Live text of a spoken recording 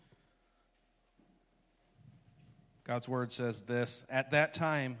God's word says this: At that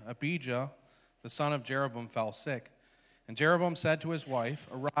time, Abijah, the son of Jeroboam, fell sick. And Jeroboam said to his wife,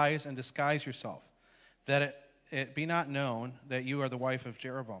 Arise and disguise yourself, that it be not known that you are the wife of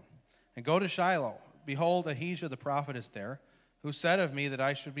Jeroboam. And go to Shiloh. Behold, Ahijah the prophet is there, who said of me that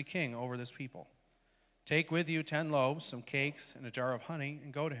I should be king over this people. Take with you 10 loaves, some cakes, and a jar of honey,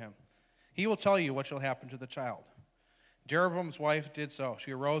 and go to him. He will tell you what shall happen to the child. Jeroboam's wife did so.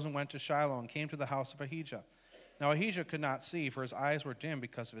 She arose and went to Shiloh and came to the house of Ahijah. Now Ahijah could not see, for his eyes were dim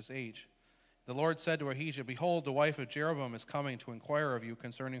because of his age. The Lord said to Ahijah, Behold, the wife of Jeroboam is coming to inquire of you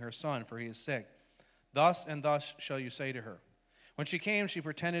concerning her son, for he is sick. Thus and thus shall you say to her. When she came, she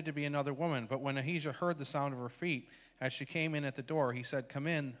pretended to be another woman, but when Ahijah heard the sound of her feet, as she came in at the door, he said, Come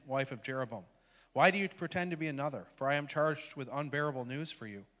in, wife of Jeroboam. Why do you pretend to be another? For I am charged with unbearable news for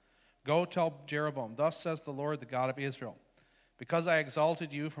you. Go tell Jeroboam, Thus says the Lord, the God of Israel, because I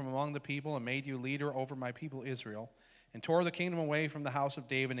exalted you from among the people and made you leader over my people Israel, and tore the kingdom away from the house of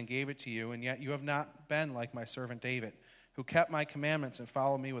David and gave it to you, and yet you have not been like my servant David, who kept my commandments and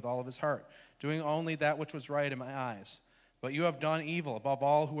followed me with all of his heart, doing only that which was right in my eyes. But you have done evil above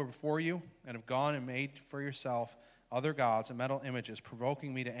all who were before you, and have gone and made for yourself other gods and metal images,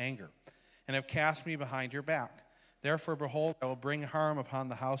 provoking me to anger, and have cast me behind your back. Therefore, behold, I will bring harm upon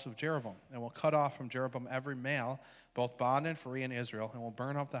the house of Jeroboam, and will cut off from Jeroboam every male, both bond and free in Israel, and will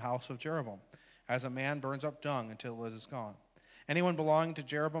burn up the house of Jeroboam, as a man burns up dung until it is gone. Anyone belonging to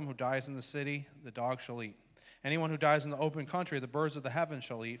Jeroboam who dies in the city, the dog shall eat. Anyone who dies in the open country, the birds of the heavens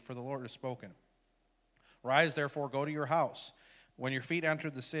shall eat, for the Lord has spoken. Rise, therefore, go to your house. When your feet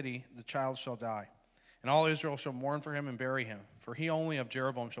enter the city, the child shall die. And all Israel shall mourn for him and bury him. For he only of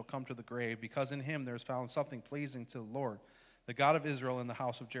Jeroboam shall come to the grave, because in him there is found something pleasing to the Lord, the God of Israel, in the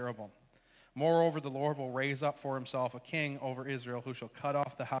house of Jeroboam. Moreover, the Lord will raise up for himself a king over Israel, who shall cut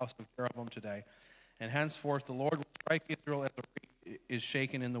off the house of Jeroboam today. And henceforth the Lord will strike Israel as a reed is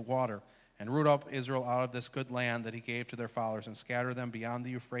shaken in the water, and root up Israel out of this good land that he gave to their fathers, and scatter them beyond the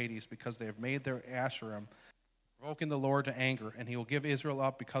Euphrates, because they have made their Asherim, provoking the Lord to anger. And he will give Israel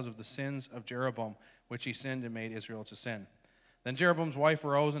up because of the sins of Jeroboam, which he sinned and made Israel to sin. Then Jeroboam's wife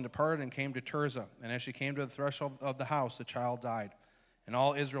arose and departed and came to Tirzah. And as she came to the threshold of the house, the child died. And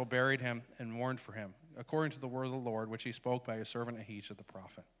all Israel buried him and mourned for him, according to the word of the Lord, which he spoke by his servant Ahijah the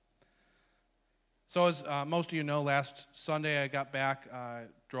prophet. So as most of you know, last Sunday I got back,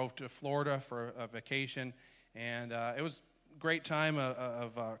 drove to Florida for a vacation, and it was a great time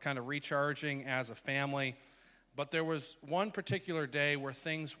of kind of recharging as a family. But there was one particular day where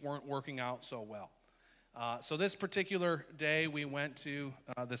things weren't working out so well. So this particular day we went to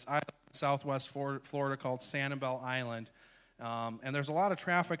this island in southwest Florida called Sanibel Island. And there's a lot of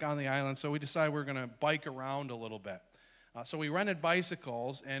traffic on the island, so we decided we were going to bike around a little bit. So we rented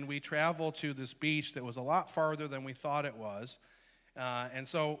bicycles, and we traveled to this beach that was a lot farther than we thought it was. And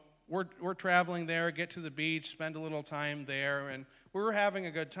so we're traveling there, get to the beach, spend a little time there, and we were having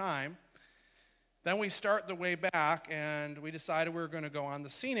a good time. Then we start the way back, and we decided we were going to go on the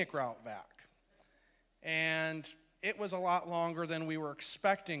scenic route back. And it was a lot longer than we were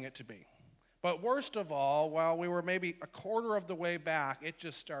expecting it to be. But worst of all, while we were maybe a quarter of the way back, it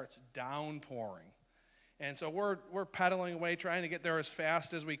just starts downpouring. And so we're pedaling away, trying to get there as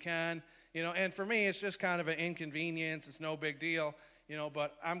fast as we can. And for me, it's just kind of an inconvenience. It's no big deal.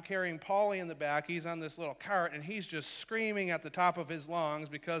 But I'm carrying Paulie in the back. He's on this little cart, and he's just screaming at the top of his lungs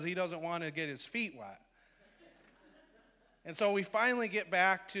because he doesn't want to get his feet wet. And so we finally get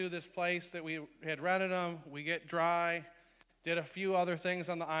back to this place that we had rented them. We get dry, did a few other things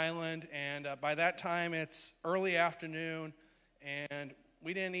on the island, and by that time it's early afternoon, and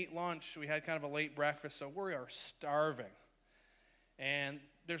we didn't eat lunch. We had kind of a late breakfast, so we are starving. And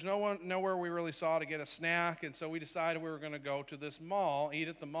there's nowhere we really saw to get a snack, and so we decided we were going to go to this mall, eat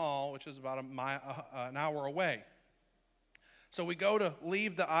at the mall, which is about an hour away. So we go to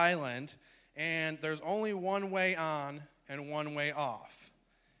leave the island, and there's only one way on and one way off.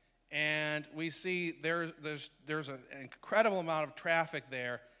 And we see there's an incredible amount of traffic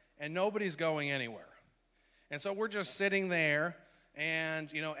there, and nobody's going anywhere. And so we're just sitting there, and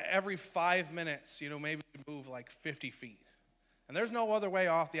every 5 minutes, maybe we move like 50 feet. And there's no other way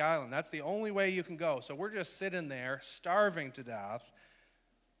off the island. That's the only way you can go. So we're just sitting there, starving to death,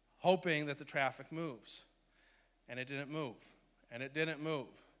 hoping that the traffic moves. And it didn't move. And it didn't move.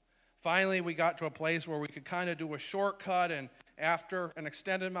 Finally, we got to a place where we could kind of do a shortcut, and after an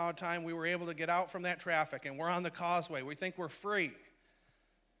extended amount of time, we were able to get out from that traffic, and we're on the causeway. We think we're free.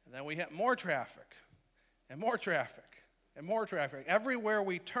 And then we hit more traffic, and more traffic, and more traffic. Everywhere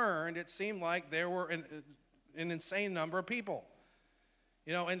we turned, it seemed like there were an insane number of people.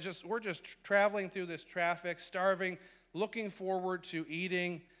 And we're just traveling through this traffic, starving, looking forward to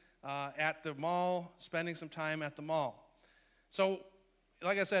eating at the mall, spending some time at the mall. So,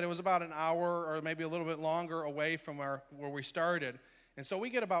 like I said, it was about an hour or maybe a little bit longer away from where we started. And so we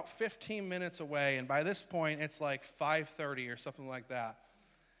get about 15 minutes away, and by this point, it's like 5:30 or something like that.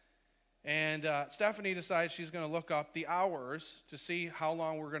 And Stephanie decides she's going to look up the hours to see how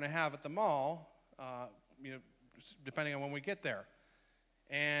long we're going to have at the mall, depending on when we get there.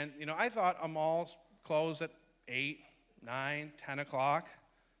 And, I thought a mall's closed at 8, 9, 10 o'clock,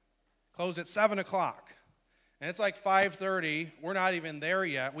 closed at 7 o'clock. And it's like 5:30. We're not even there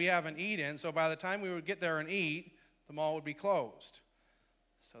yet. We haven't eaten. So by the time we would get there and eat, the mall would be closed.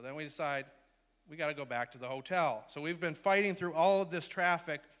 So then we decide we got to go back to the hotel. So we've been fighting through all of this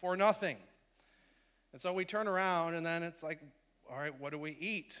traffic for nothing. And so we turn around, and then it's like, all right, what do we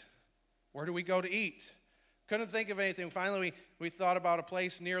eat? Where do we go to eat? Couldn't think of anything. Finally, we thought about a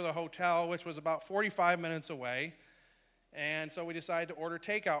place near the hotel, which was about 45 minutes away. And so we decided to order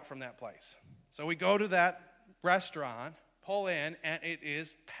takeout from that place. So we go to that restaurant, pull in, and it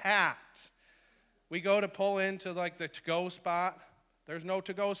is packed. We go to pull into like the to-go spot. There's no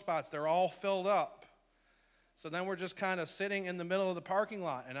to-go spots. They're all filled up. So then we're just kind of sitting in the middle of the parking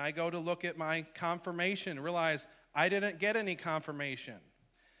lot, and I go to look at my confirmation and realize I didn't get any confirmation.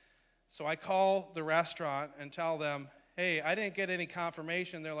 So I call the restaurant and tell them, hey, I didn't get any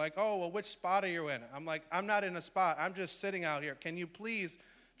confirmation. They're like, oh, well, which spot are you in? I'm like, I'm not in a spot. I'm just sitting out here. Can you please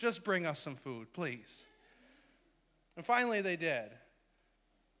just bring us some food, please? And finally they did.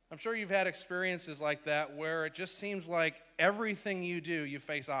 I'm sure you've had experiences like that where it just seems like everything you do, you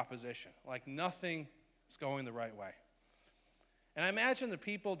face opposition. Like nothing is going the right way. And I imagine the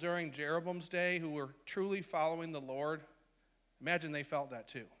people during Jeroboam's day who were truly following the Lord, imagine they felt that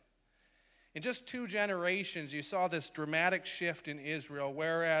too. In just 2 generations, you saw this dramatic shift in Israel,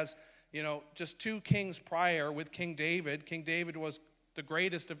 whereas, just 2 kings prior with King David was the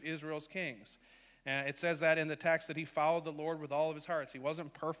greatest of Israel's kings. It says that in the text that he followed the Lord with all of his hearts. He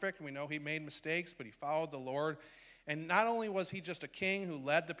wasn't perfect. We know he made mistakes, but he followed the Lord. And not only was he just a king who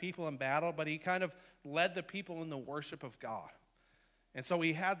led the people in battle, but he kind of led the people in the worship of God. And so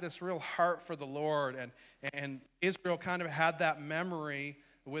he had this real heart for the Lord, and Israel kind of had that memory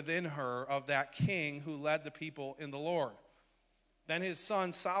within her of that king who led the people in the Lord. Then his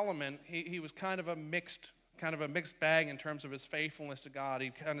son Solomon, he was kind of a mixed bag in terms of his faithfulness to God.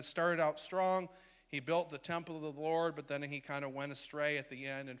 He kind of started out strong. He built the temple of the Lord, but then he kind of went astray at the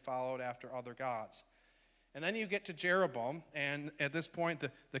end and followed after other gods. And then you get to Jeroboam, and at this point,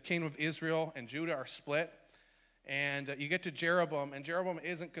 the kingdom of Israel and Judah are split. And you get to Jeroboam, and Jeroboam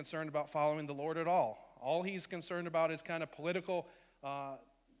isn't concerned about following the Lord at all. All he's concerned about is kind of political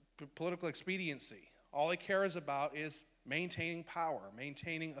expediency. All he cares about is maintaining power,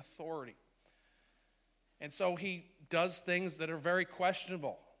 maintaining authority. And so he does things that are very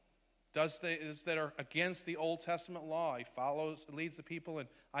questionable, does things that are against the Old Testament law. He leads the people in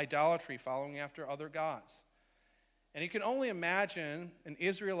idolatry, following after other gods. And you can only imagine an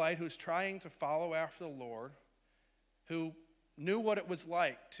Israelite who's trying to follow after the Lord, who knew what it was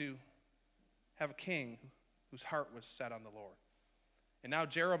like to have a king whose heart was set on the Lord. And now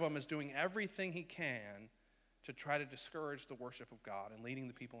Jeroboam is doing everything he can to try to discourage the worship of God and leading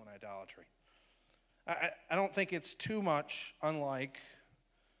the people in idolatry. I don't think it's too much unlike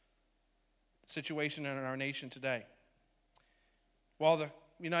the situation in our nation today. While the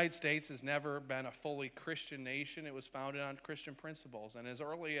United States has never been a fully Christian nation, it was founded on Christian principles. And as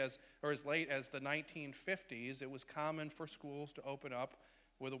late as the 1950s, it was common for schools to open up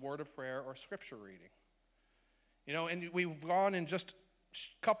with a word of prayer or scripture reading. And we've gone in just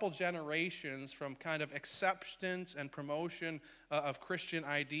a couple generations from kind of acceptance and promotion of Christian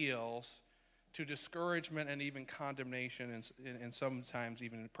ideals to discouragement and even condemnation and sometimes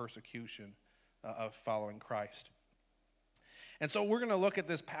even persecution of following Christ. And so we're going to look at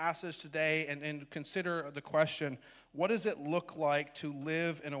this passage today and consider the question, what does it look like to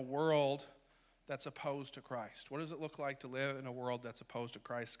live in a world that's opposed to Christ? What does it look like to live in a world that's opposed to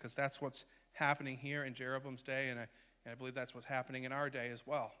Christ? Because that's what's happening here in Jeroboam's day, and I believe that's what's happening in our day as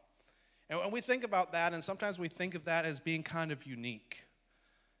well. And when we think about that, and sometimes we think of that as being kind of unique.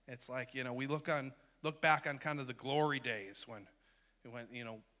 It's like, we look back on kind of the glory days when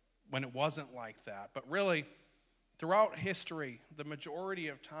it wasn't like that. But really, throughout history, the majority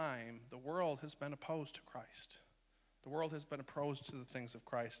of time, the world has been opposed to Christ. The world has been opposed to the things of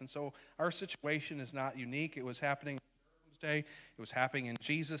Christ. And so our situation is not unique. It was happening in Jeroboam's day, it was happening in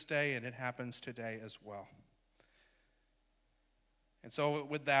Jesus' day, and it happens today as well. And so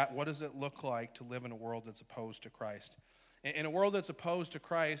with that, what does it look like to live in a world that's opposed to Christ? In a world that's opposed to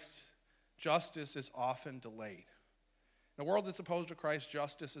Christ, justice is often delayed. In a world that's opposed to Christ,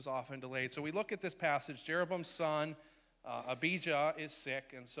 justice is often delayed. So we look at this passage. Jeroboam's son, Abijah, is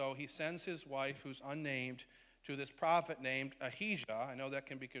sick, and so he sends his wife, who's unnamed, to this prophet named Ahijah. I know that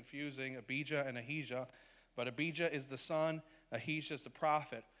can be confusing, Abijah and Ahijah, but Abijah is the son, Ahijah is the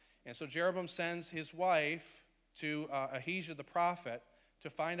prophet. And so Jeroboam sends his wife to Ahijah the prophet to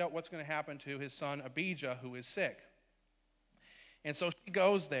find out what's going to happen to his son Abijah, who is sick. And so she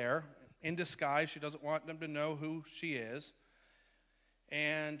goes there in disguise. She doesn't want them to know who she is.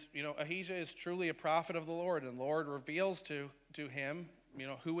 And, Ahijah is truly a prophet of the Lord, and the Lord reveals to him,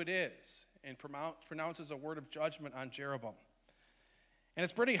 who it is, and pronounces a word of judgment on Jeroboam. And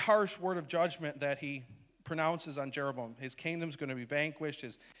it's a pretty harsh word of judgment that he pronounces on Jeroboam. His kingdom's going to be vanquished.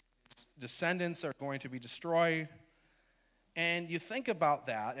 His descendants are going to be destroyed. And you think about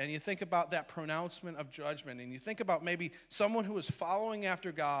that, and you think about that pronouncement of judgment, and you think about maybe someone who was following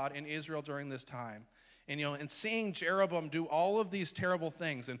after God in Israel during this time, and seeing Jeroboam do all of these terrible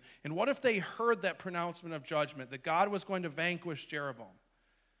things. And what if they heard that pronouncement of judgment, that God was going to vanquish Jeroboam,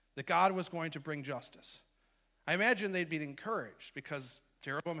 that God was going to bring justice? I imagine they'd be encouraged because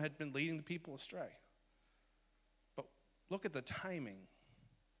Jeroboam had been leading the people astray. But look at the timing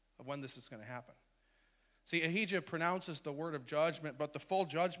of when this is going to happen. See, Ahijah pronounces the word of judgment, but the full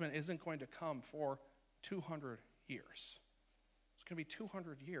judgment isn't going to come for 200 years. It's going to be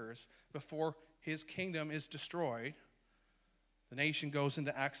 200 years before his kingdom is destroyed. The nation goes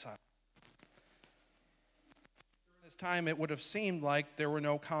into exile. During this time, it would have seemed like there were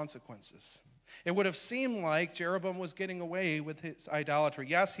no consequences. It would have seemed like Jeroboam was getting away with his idolatry.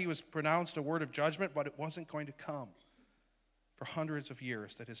 Yes, he was pronounced a word of judgment, but it wasn't going to come for hundreds of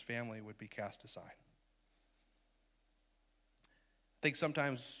years that his family would be cast aside. I think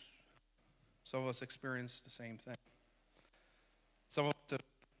sometimes some of us experience the same thing. Some of us have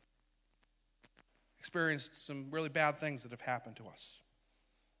experienced some really bad things that have happened to us.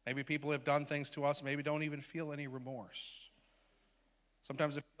 Maybe people have done things to us, maybe don't even feel any remorse.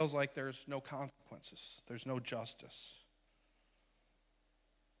 Sometimes it feels like there's no consequences, there's no justice.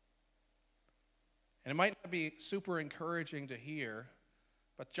 And it might not be super encouraging to hear,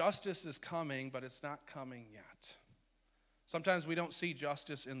 but justice is coming, but it's not coming yet. Sometimes we don't see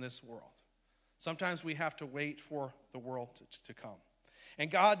justice in this world. Sometimes we have to wait for the world to come. And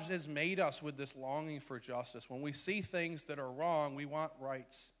God has made us with this longing for justice. When we see things that are wrong, we want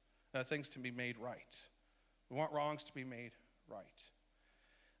things to be made right. We want wrongs to be made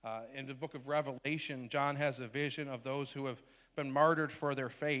right. In the book of Revelation, John has a vision of those who have been martyred for their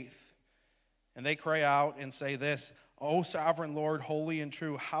faith. And they cry out and say this, "O sovereign Lord, holy and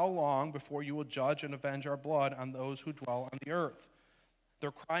true, how long before you will judge and avenge our blood on those who dwell on the earth?"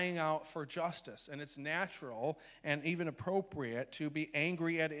 They're crying out for justice, and it's natural and even appropriate to be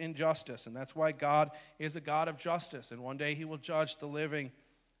angry at injustice. And that's why God is a God of justice, and one day he will judge the living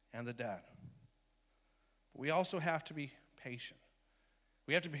and the dead. But we also have to be patient.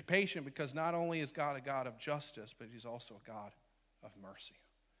 We have to be patient because not only is God a God of justice, but he's also a God of mercy.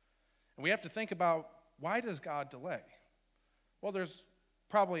 And we have to think about, why does God delay? Well, there's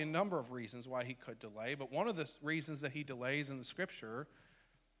probably a number of reasons why he could delay, but one of the reasons that he delays in the scripture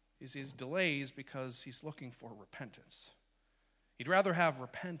is he delays because he's looking for repentance. He'd rather have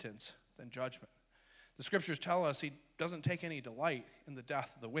repentance than judgment. The scriptures tell us he doesn't take any delight in the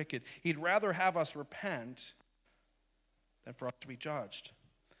death of the wicked. He'd rather have us repent than for us to be judged.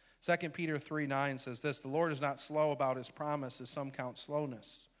 2 Peter 3:9 says this, "The Lord is not slow about his promise, as some count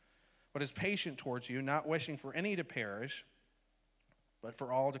slowness, but is patient towards you, not wishing for any to perish, but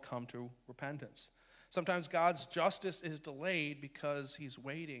for all to come to repentance." Sometimes God's justice is delayed because he's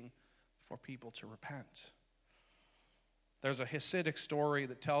waiting for people to repent. There's a Hasidic story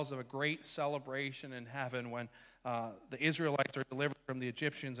that tells of a great celebration in heaven when the Israelites are delivered from the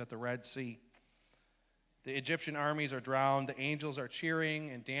Egyptians at the Red Sea. The Egyptian armies are drowned, the angels are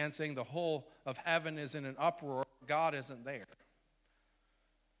cheering and dancing, the whole of heaven is in an uproar, God isn't there.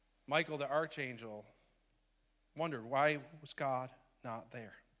 Michael the archangel wondered, why was God not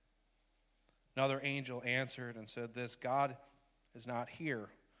there? Another angel answered and said this, "God is not here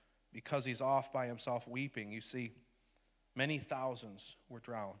because he's off by himself weeping. You see, many thousands were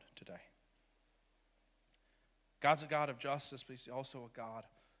drowned today." God's a God of justice, but he's also a God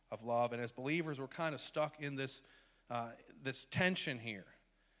of love. And as believers, we're kind of stuck in this tension here.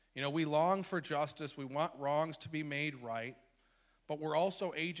 You know, we long for justice. We want wrongs to be made right. But we're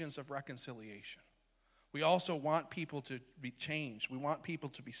also agents of reconciliation. We also want people to be changed. We want people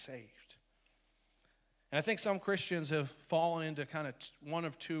to be saved. And I think some Christians have fallen into kind of one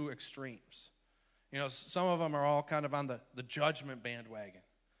of two extremes. Some of them are all kind of on the judgment bandwagon.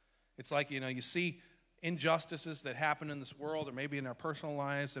 It's like, you see injustices that happen in this world or maybe in our personal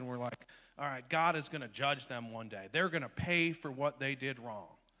lives, and we're like, all right, God is going to judge them one day. They're going to pay for what they did wrong.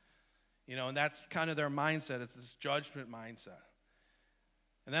 And that's kind of their mindset. It's this judgment mindset.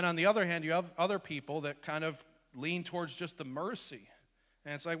 And then on the other hand, you have other people that kind of lean towards just the mercy.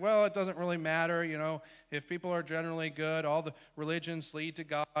 And it's like, well, it doesn't really matter, if people are generally good, all the religions lead to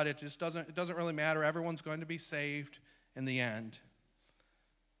God, it doesn't really matter. Everyone's going to be saved in the end.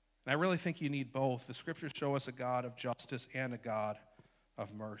 And I really think you need both. The scriptures show us a God of justice and a God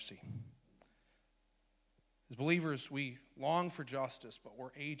of mercy. As believers, we long for justice, but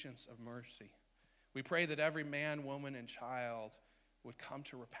we're agents of mercy. We pray that every man, woman, and child would come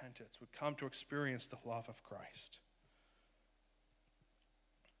to repentance, would come to experience the love of Christ.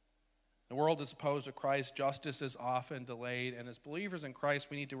 The world is opposed to Christ. Justice is often delayed. And as believers in Christ,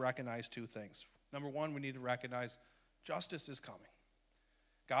 we need to recognize two things. Number one, we need to recognize justice is coming.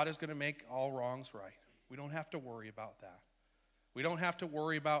 God is going to make all wrongs right. We don't have to worry about that. We don't have to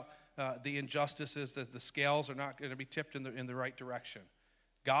worry about the injustices, that the scales are not going to be tipped in the right direction.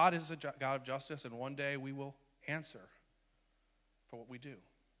 God is a God of justice, and one day we will answer for what we do.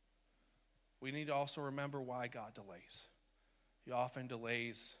 We need to also remember why God delays. He often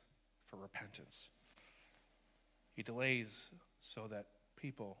delays for repentance. He delays so that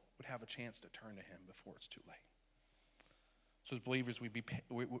people would have a chance to turn to him before it's too late. So as believers,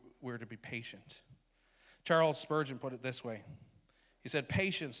 we're to be patient. Charles Spurgeon put it this way. He said,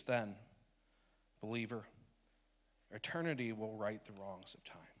 "Patience then, believer, eternity will right the wrongs of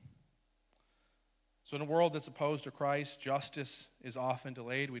time." So in a world that's opposed to Christ, justice is often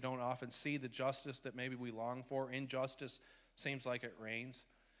delayed. We don't often see the justice that maybe we long for. Injustice seems like it reigns.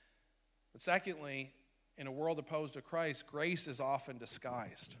 But secondly, in a world opposed to Christ, grace is often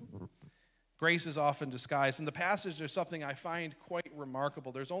disguised. Grace is often disguised. In the passage, there's something I find quite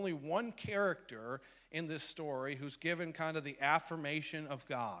remarkable. There's only one character in this story who's given kind of the affirmation of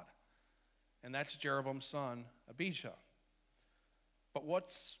God, and that's Jeroboam's son, Abijah. But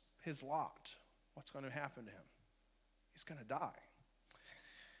what's his lot? What's going to happen to him? He's going to die.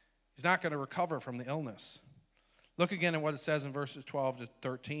 He's not going to recover from the illness. Look again at what it says in verses 12 to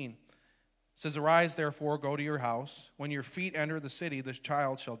 13. It says, "Arise, therefore, go to your house. When your feet enter the city, the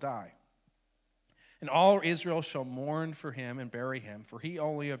child shall die. And all Israel shall mourn for him and bury him, for he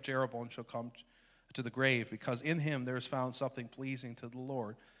only of Jeroboam shall come to the grave, because in him there is found something pleasing to the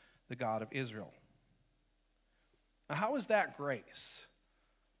Lord, the God of Israel." Now, how is that grace?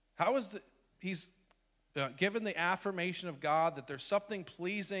 How is he's given the affirmation of God that there's something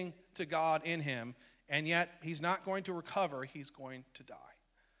pleasing to God in him, and yet he's not going to recover, he's going to die.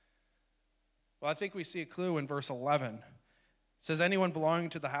 Well, I think we see a clue in verse 11. It says, "Anyone belonging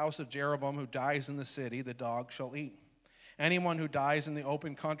to the house of Jeroboam who dies in the city, the dog shall eat. Anyone who dies in the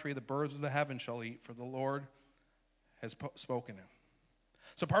open country, the birds of the heaven shall eat, for the Lord has spoken it."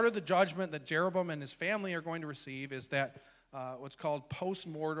 So part of the judgment that Jeroboam and his family are going to receive is that what's called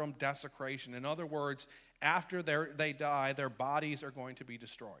post-mortem desecration. In other words, after they die, their bodies are going to be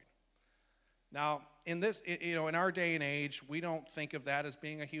destroyed. Now, in our day and age, we don't think of that as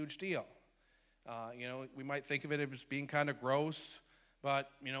being a huge deal. We might think of it as being kind of gross,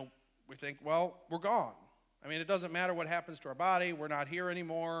 but, we think, well, we're gone. I mean, it doesn't matter what happens to our body. We're not here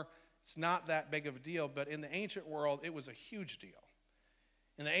anymore. It's not that big of a deal. But in the ancient world, it was a huge deal.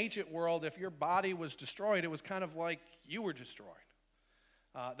 In the ancient world, if your body was destroyed, it was kind of like you were destroyed.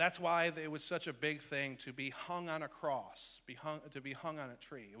 That's why it was such a big thing to be hung on a cross, to be hung on a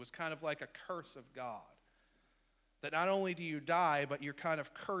tree. It was kind of like a curse of God. That not only do you die, but you're kind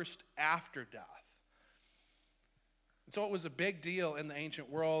of cursed after death. And so it was a big deal in the ancient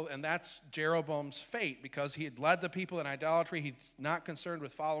world, and that's Jeroboam's fate, because he had led the people in idolatry. He's not concerned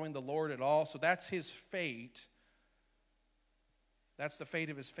with following the Lord at all, so that's his fate. That's the fate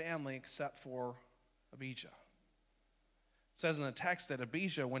of his family, except for Abijah. It says in the text that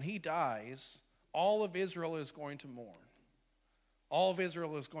Abijah, when he dies, all of Israel is going to mourn. All of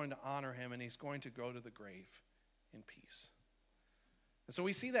Israel is going to honor him, and he's going to go to the grave in peace. And so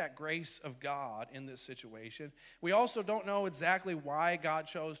we see that grace of God in this situation. We also don't know exactly why God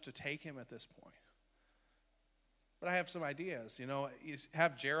chose to take him at this point. But I have some ideas. You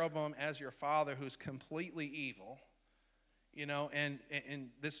have Jeroboam as your father, who's completely evil. And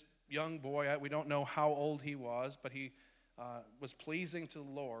this young boy, we don't know how old he was, but he was pleasing to the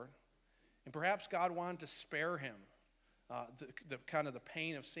Lord. And perhaps God wanted to spare him the kind of the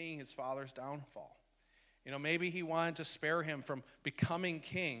pain of seeing his father's downfall. Maybe he wanted to spare him from becoming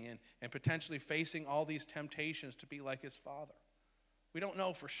king and potentially facing all these temptations to be like his father. We don't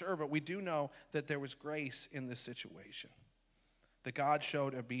know for sure, but we do know that there was grace in this situation. That God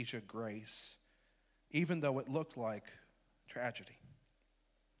showed Abijah grace, even though it looked like tragedy.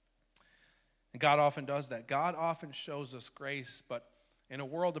 And God often does that. God often shows us grace, but in a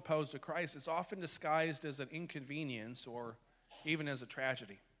world opposed to Christ, it's often disguised as an inconvenience or even as a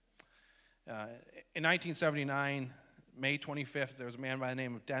tragedy. In 1979, May 25th, there was a man by the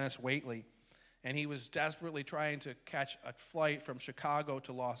name of Dennis Waitley, and he was desperately trying to catch a flight from Chicago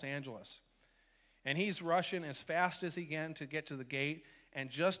to Los Angeles. And he's rushing as fast as he can to get to the gate, and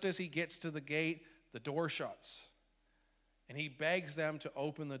just as he gets to the gate, the door shuts. And he begs them to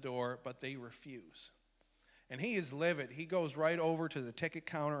open the door, but they refuse. And he is livid. He goes right over to the ticket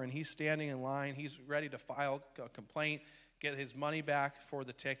counter, and he's standing in line. He's ready to file a complaint, get his money back for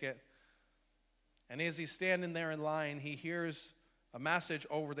the ticket. And as he's standing there in line, he hears a message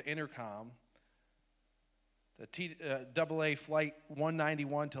over the intercom. The AA Flight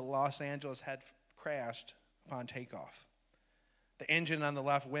 191 to Los Angeles had crashed upon takeoff. The engine on the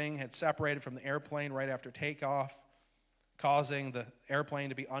left wing had separated from the airplane right after takeoff, causing the airplane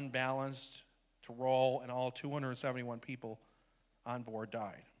to be unbalanced, to roll, and all 271 people on board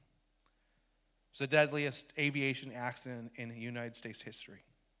died. It was the deadliest aviation accident in United States history.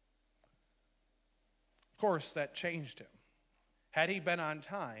 Of course, that changed him. Had he been on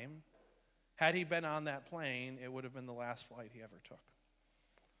time, had he been on that plane, it would have been the last flight he ever took.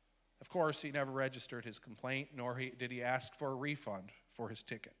 Of course, he never registered his complaint, nor did he ask for a refund for his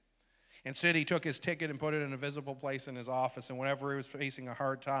ticket. Instead, he took his ticket and put it in a visible place in his office, and whenever he was facing a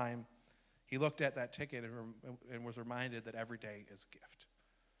hard time, he looked at that ticket and was reminded that every day is a gift.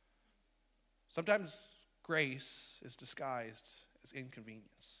 Sometimes grace is disguised as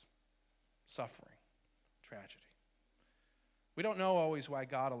inconvenience, suffering, tragedy. We don't know always why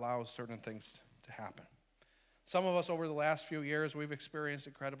God allows certain things to happen. Some of us over the last few years, we've experienced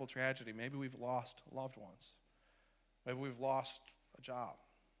incredible tragedy. Maybe we've lost loved ones. Maybe we've lost a job.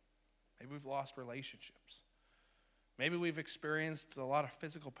 Maybe we've lost relationships. Maybe we've experienced a lot of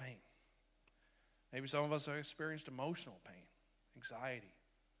physical pain. Maybe some of us have experienced emotional pain, anxiety,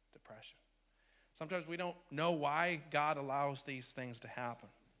 depression. Sometimes we don't know why God allows these things to happen.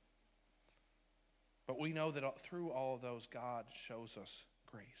 But we know that through all of those, God shows us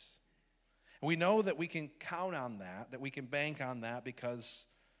grace. And we know that we can count on that we can bank on that because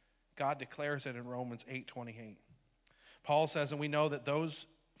God declares it in Romans 8:28. Paul says, and we know that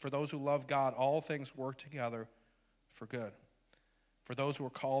for those who love God, all things work together for good, for those who are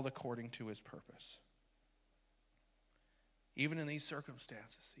called according to his purpose. Even in these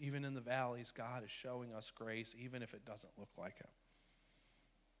circumstances, even in the valleys, God is showing us grace, even if it doesn't look like it.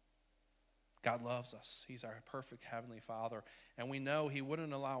 God loves us. He's our perfect Heavenly Father, and we know he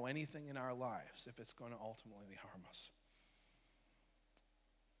wouldn't allow anything in our lives if it's going to ultimately harm us.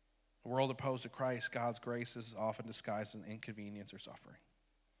 A world opposed to Christ, God's grace is often disguised in inconvenience or suffering.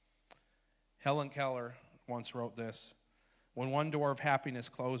 Helen Keller once wrote this: when one door of happiness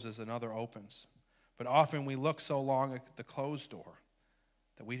closes, another opens. But often we look so long at the closed door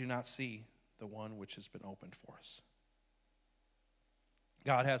that we do not see the one which has been opened for us.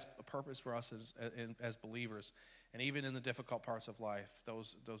 God has a purpose for us as believers, and even in the difficult parts of life,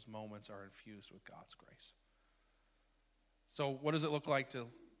 those moments are infused with God's grace. So what does it look like to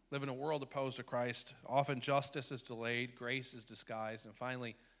live in a world opposed to Christ? Often justice is delayed, grace is disguised, and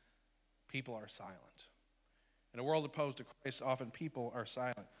finally, people are silent. In a world opposed to Christ, often people are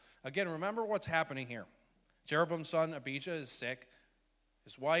silent. Again, remember what's happening here. Jeroboam's son Abijah is sick.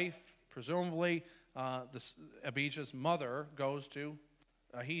 His wife, presumably Abijah's mother, goes to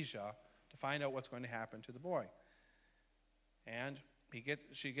Ahijah to find out what's going to happen to the boy. And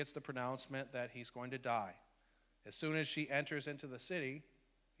she gets the pronouncement that he's going to die. As soon as she enters into the city,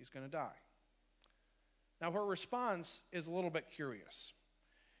 he's going to die. Now, her response is a little bit curious.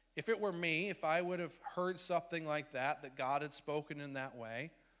 If it were me, if I would have heard something like that God had spoken in that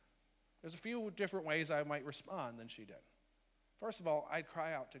way, there's a few different ways I might respond than she did. First of all, I'd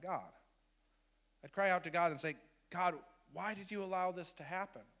cry out to God. I'd cry out to God and say, God, why did you allow this to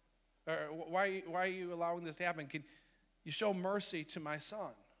happen? Or why are you allowing this to happen? Can you show mercy to my son?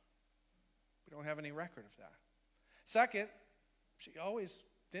 We don't have any record of that. Second, she always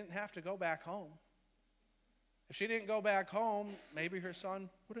didn't have to go back home. If she didn't go back home, maybe her son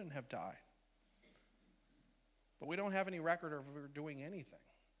wouldn't have died. But we don't have any record of her doing anything.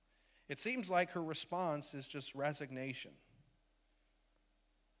 It seems like her response is just resignation.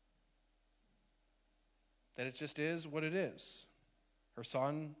 That it just is what it is. Her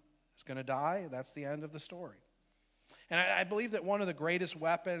son is going to die. That's the end of the story. And I believe that one of the greatest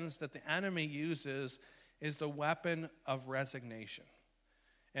weapons that the enemy uses is the weapon of resignation.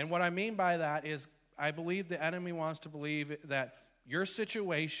 And what I mean by that is I believe the enemy wants to believe that your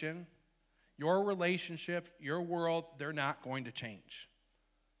situation, your relationship, your world, they're not going to change.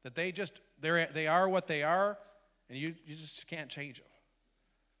 That they are what they are, and you just can't change them.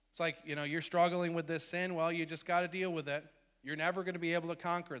 It's like, you're struggling with this sin. Well, you just got to deal with it. You're never going to be able to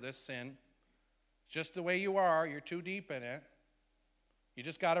conquer this sin. It's just the way you are. You're too deep in it. You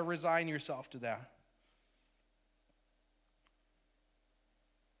just got to resign yourself to that.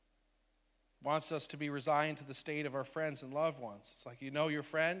 Wants us to be resigned to the state of our friends and loved ones. It's like, your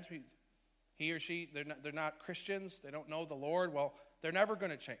friend, he or she, they're not Christians. They don't know the Lord. Well, they're never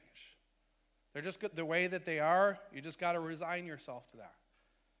going to change. They're just the way that they are. You just got to resign yourself to that.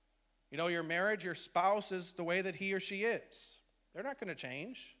 Your marriage, your spouse is the way that he or she is. They're not going to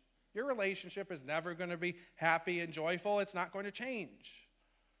change. Your relationship is never going to be happy and joyful. It's not going to change.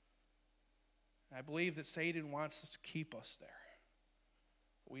 I believe that Satan wants to keep us there.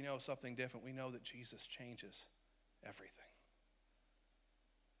 We know something different. We know that Jesus changes everything.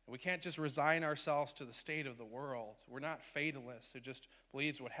 We can't just resign ourselves to the state of the world. We're not fatalists who just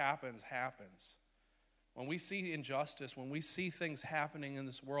believes what happens, happens. When we see injustice, when we see things happening in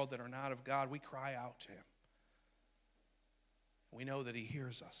this world that are not of God, we cry out to him. We know that he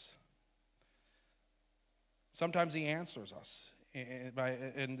hears us. Sometimes he answers us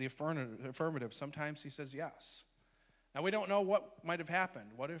in the affirmative. Sometimes he says yes. Now, we don't know what might have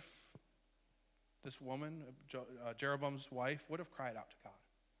happened. What if this woman, Jeroboam's wife, would have cried out to God?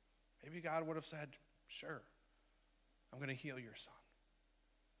 Maybe God would have said, sure, I'm going to heal your son.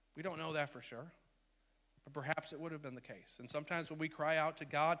 We don't know that for sure, but perhaps it would have been the case. And sometimes when we cry out to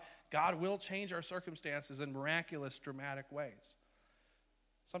God, God will change our circumstances in miraculous, dramatic ways.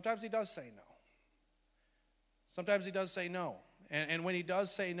 Sometimes he does say no. Sometimes he does say no. And when he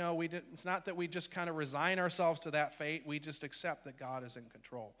does say no, it's not that we just kind of resign ourselves to that fate. We just accept that God is in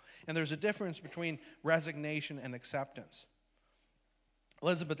control. And there's a difference between resignation and acceptance.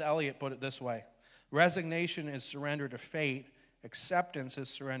 Elizabeth Elliot put it this way: resignation is surrender to fate. Acceptance is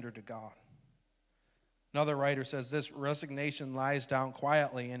surrender to God. Another writer says this: resignation lies down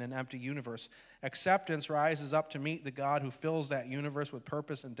quietly in an empty universe. Acceptance rises up to meet the God who fills that universe with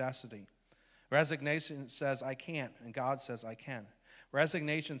purpose and destiny. Resignation says, I can't, and God says, I can.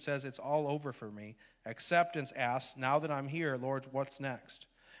 Resignation says, it's all over for me. Acceptance asks, now that I'm here, Lord, what's next?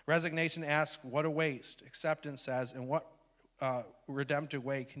 Resignation asks, what a waste. Acceptance says, in what redemptive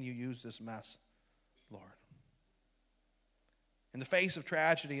way can you use this mess, Lord? In the face of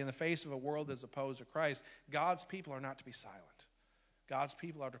tragedy, in the face of a world that's opposed to Christ, God's people are not to be silent. God's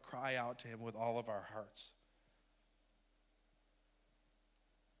people are to cry out to him with all of our hearts.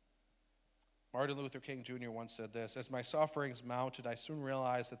 Martin Luther King Jr. once said this: as my sufferings mounted, I soon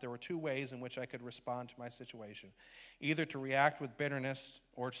realized that there were two ways in which I could respond to my situation, either to react with bitterness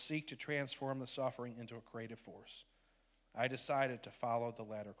or seek to transform the suffering into a creative force. I decided to follow the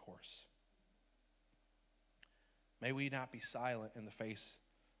latter course. May we not be silent in the face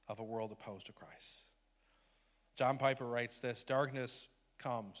of a world opposed to Christ. John Piper writes this: darkness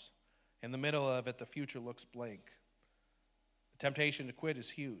comes. In the middle of it, the future looks blank. The temptation to quit is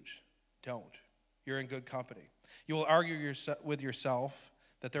huge. Don't. You're in good company. You will argue with yourself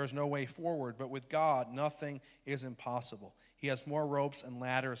that there is no way forward, but with God, nothing is impossible. He has more ropes and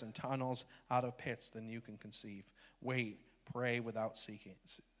ladders and tunnels out of pits than you can conceive. Wait, pray without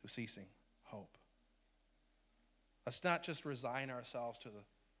ceasing hope. Let's not just resign ourselves to the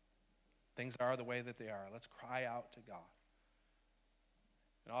things are the way that they are. Let's cry out to God.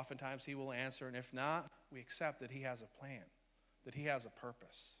 And oftentimes he will answer, and if not, we accept that he has a plan, that he has a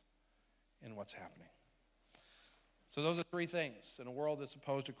purpose in what's happening. So those are three things. In a world that's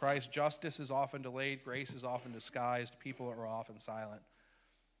opposed to Christ, justice is often delayed, grace is often disguised, people are often silent.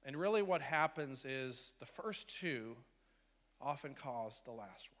 And really what happens is the first two often cause the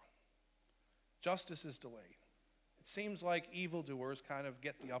last one. Justice is delayed. It seems like evildoers kind of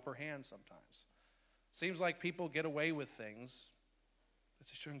get the upper hand sometimes. It seems like people get away with things that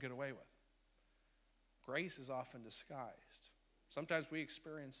they shouldn't get away with. Grace is often disguised. Sometimes we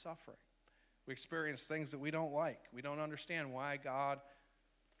experience suffering. We experience things that we don't like. We don't understand why God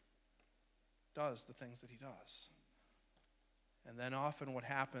does the things that he does. And then often what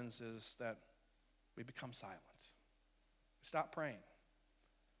happens is that we become silent. We stop praying.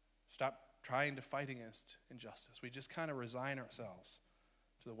 Stop trying to fight against injustice. We just kind of resign ourselves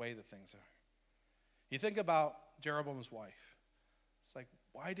to the way that things are. You think about Jeroboam's wife. It's like,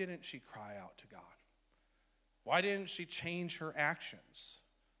 why didn't she cry out to God? Why didn't she change her actions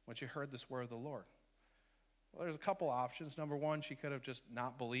when she heard this word of the Lord? Well, there's a couple options. Number one, she could have just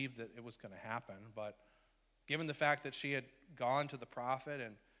not believed that it was going to happen, but Given the fact that she had gone to the prophet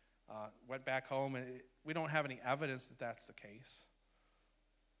and went back home, and we don't have any evidence that that's the case.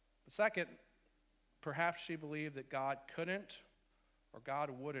 But second, perhaps she believed that God couldn't or God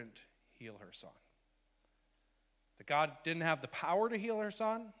wouldn't heal her son. That God didn't have the power to heal her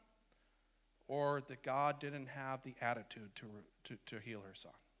son, or that God didn't have the attitude to heal her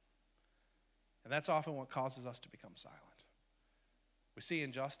son. And that's often what causes us to become silent. We see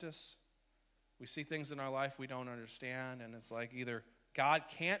injustice. We see things in our life we don't understand, and it's like either God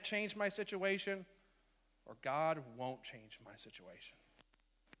can't change my situation or God won't change my situation.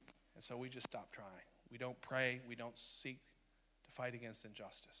 And so we just stop trying. We don't pray. We don't seek to fight against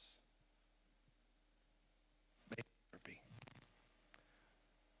injustice. May it never be.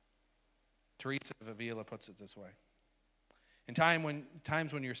 Teresa of Avila puts it this way. In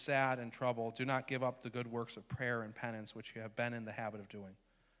times when you're sad and troubled, do not give up the good works of prayer and penance which you have been in the habit of doing.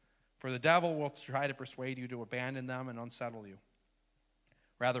 For the devil will try to persuade you to abandon them and unsettle you.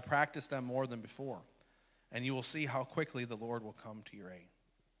 Rather, practice them more than before, and you will see how quickly the Lord will come to your aid.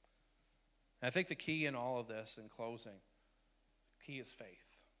 And I think the key in all of this, in closing, key is faith.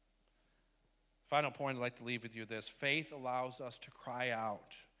 Final point I'd like to leave with you this. Faith allows us to cry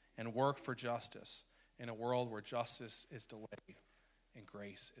out and work for justice in a world where justice is delayed and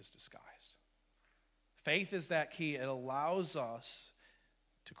grace is disguised. Faith is that key. It allows us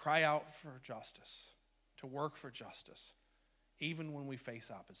to cry out for justice, to work for justice, even when we face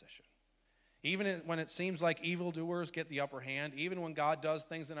opposition. Even when it seems like evildoers get the upper hand, even when God does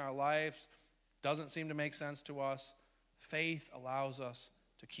things in our lives doesn't seem to make sense to us, faith allows us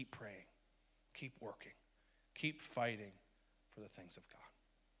to keep praying, keep working, keep fighting for the things of God.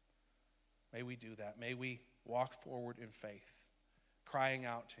 May we do that. May we walk forward in faith, crying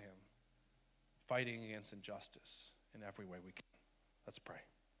out to him, fighting against injustice in every way we can. Let's pray.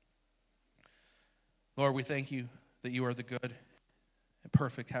 Lord, we thank you that you are the good and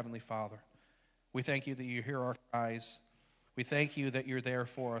perfect Heavenly Father. We thank you that you hear our cries. We thank you that you're there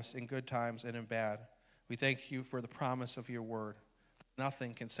for us in good times and in bad. We thank you for the promise of your word.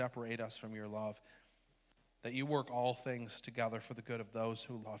 Nothing can separate us from your love, that you work all things together for the good of those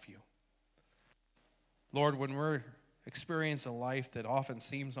who love you. Lord, when we're experiencing a life that often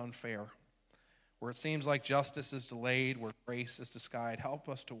seems unfair, where it seems like justice is delayed, where grace is disguised, help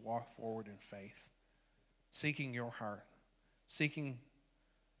us to walk forward in faith, seeking your heart, seeking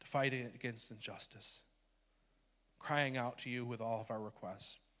to fight against injustice, crying out to you with all of our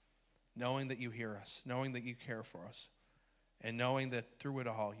requests, knowing that you hear us, knowing that you care for us, and knowing that through it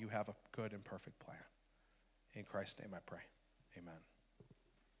all you have a good and perfect plan. In Christ's name I pray. Amen.